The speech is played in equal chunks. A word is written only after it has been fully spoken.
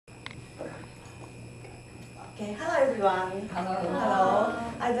Okay, hello everyone. Hello. Hello.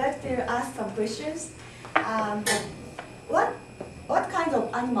 I'd like to ask some questions. What kind of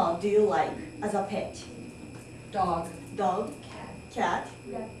animal do you like as a pet? Dog. Dog, cat,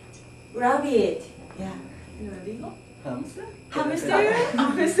 Rabbit. rabbit. Yeah. Rodrigo? Hamster? Hamster?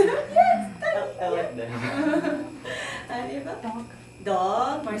 Hamster? Yes. I like that. And Eva? Dog.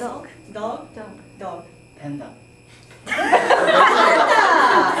 Dog. Marcel? Dog. Dog. Dog. Panda.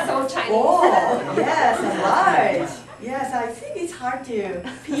 So Chinese. Oh, yes, large. Yes, I think it's hard to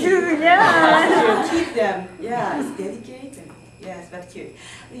feed. Yeah. To keep them. Yeah, it's dedicated. Yes, but cute.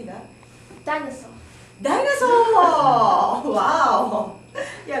 Lida? Dinosaur. Dinosaur! Wow!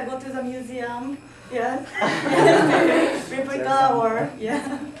 Yeah, go to the museum. Yeah. Replica or,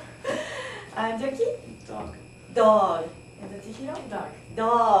 yeah. And Jackie? Dog. Dog. And the Chihiro? Dog.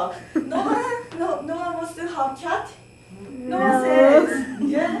 Dog. No one wants to have cat? No one No. says.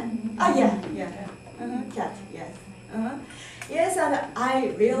 Yeah? Ah, yeah. Cat, yes. Yes, and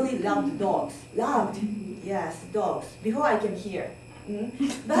I really loved dogs. Yes, dogs. Before I came here.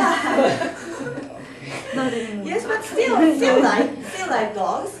 But Not anymore. yes, but still like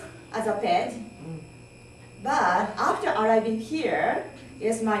dogs as a pet. But after arriving here,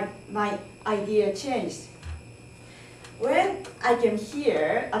 yes, my idea changed. When I came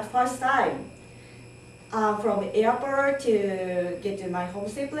here at first time, from the airport to get to my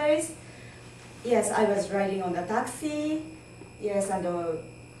homestay place, yes, I was riding on the taxi, yes, and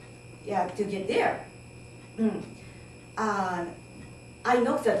yeah, to get there. And I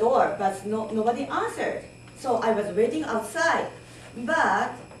knocked the door, but nobody answered. So I was waiting outside.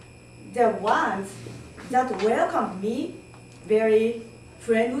 But the ones that welcomed me very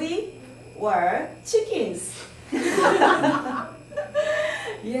friendly were chickens.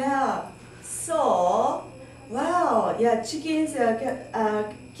 Yeah. So, wow. Yeah, chickens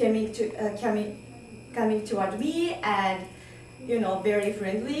coming toward me and very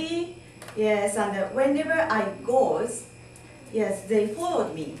friendly. Yes, and whenever I goes, yes, they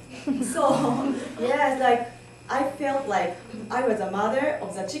followed me. So, yes, like I felt like I was a mother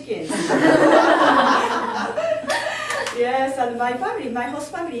of the chickens. Yes, and my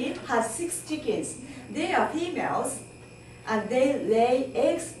host family has 6 chickens. They are females, and they lay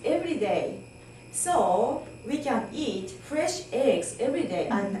eggs every day. So we can eat fresh eggs every day,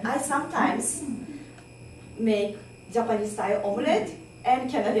 and I sometimes make Japanese style omelette and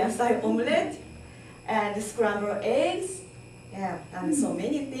Canadian style omelette and scrambled eggs. Yeah, and so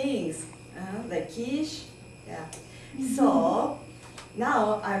many things like quiche. Yeah. So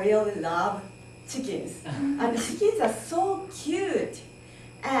now I really love chickens, and the chickens are so cute.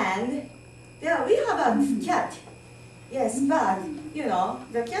 And yeah, we have a cat. Yes, but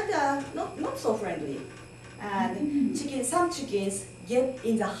the cat are not so friendly. And some chickens get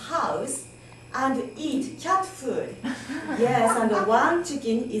in the house and eat cat food. Yes, and one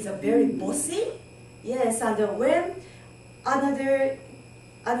chicken is a very bossy. Yes, and when another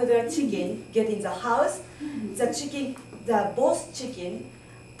chicken get in the house, the boss chicken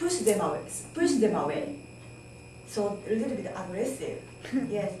push them away. So a little bit aggressive.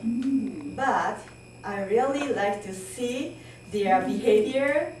 Yes, but I really like to see their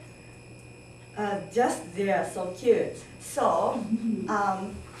behavior. Just they are so cute. So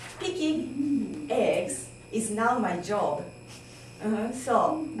picking eggs is now my job.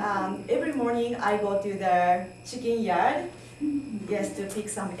 So every morning I go to the chicken yard, yes, to pick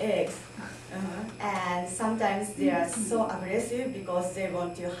some eggs. And sometimes they are so aggressive because they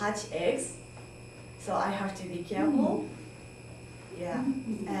want to hatch eggs. So I have to be careful. Yeah,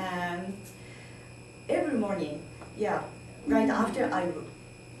 and every morning, yeah, right after I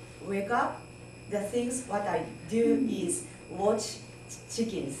wake up, the things what I do is watch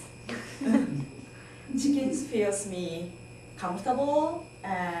chickens. Chickens feels me comfortable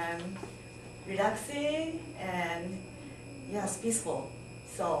and relaxing and yes, peaceful.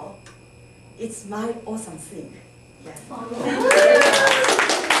 So it's my awesome thing. Yes.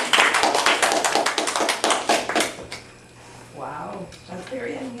 Wow, that's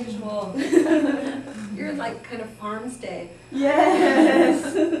very unusual. You're like kind of farm stay.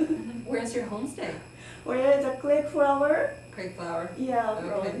 Yes. Where's your homestay? Where is the clay flower? Craig Flower. Yeah, Okay.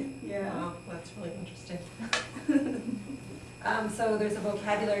 probably. Yeah. Wow, that's really interesting. So there's a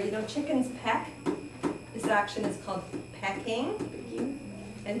vocabulary. Chickens peck. This action is called pecking.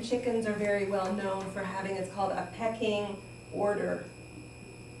 And chickens are very well known for having, it's called a pecking order.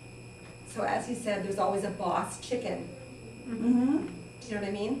 So as he said, there's always a boss chicken. Mm-hmm. Do you know what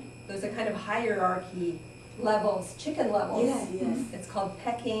I mean? There's a kind of hierarchy levels, chicken levels. Yes, yes. It's called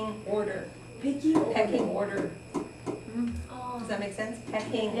pecking order. Pecking order. Pecking order. Does that make sense?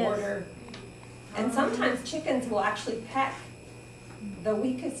 Pecking Yes. order. And sometimes chickens will actually peck the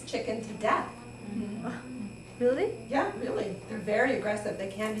weakest chicken to death. Really? Yeah, really. They're very aggressive. They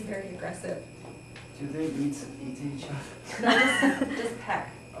can be very aggressive. Do they eat each other? No, just peck.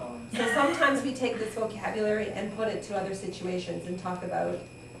 Oh. So sometimes we take this vocabulary and put it to other situations and talk about,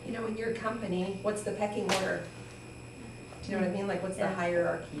 you know, in your company, what's the pecking order? Do you know what I mean? Like, what's the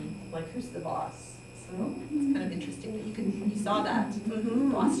hierarchy? Like, who's the boss? So it's kind of interesting that you saw that.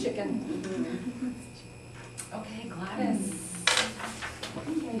 Boss chicken. Okay, Gladys.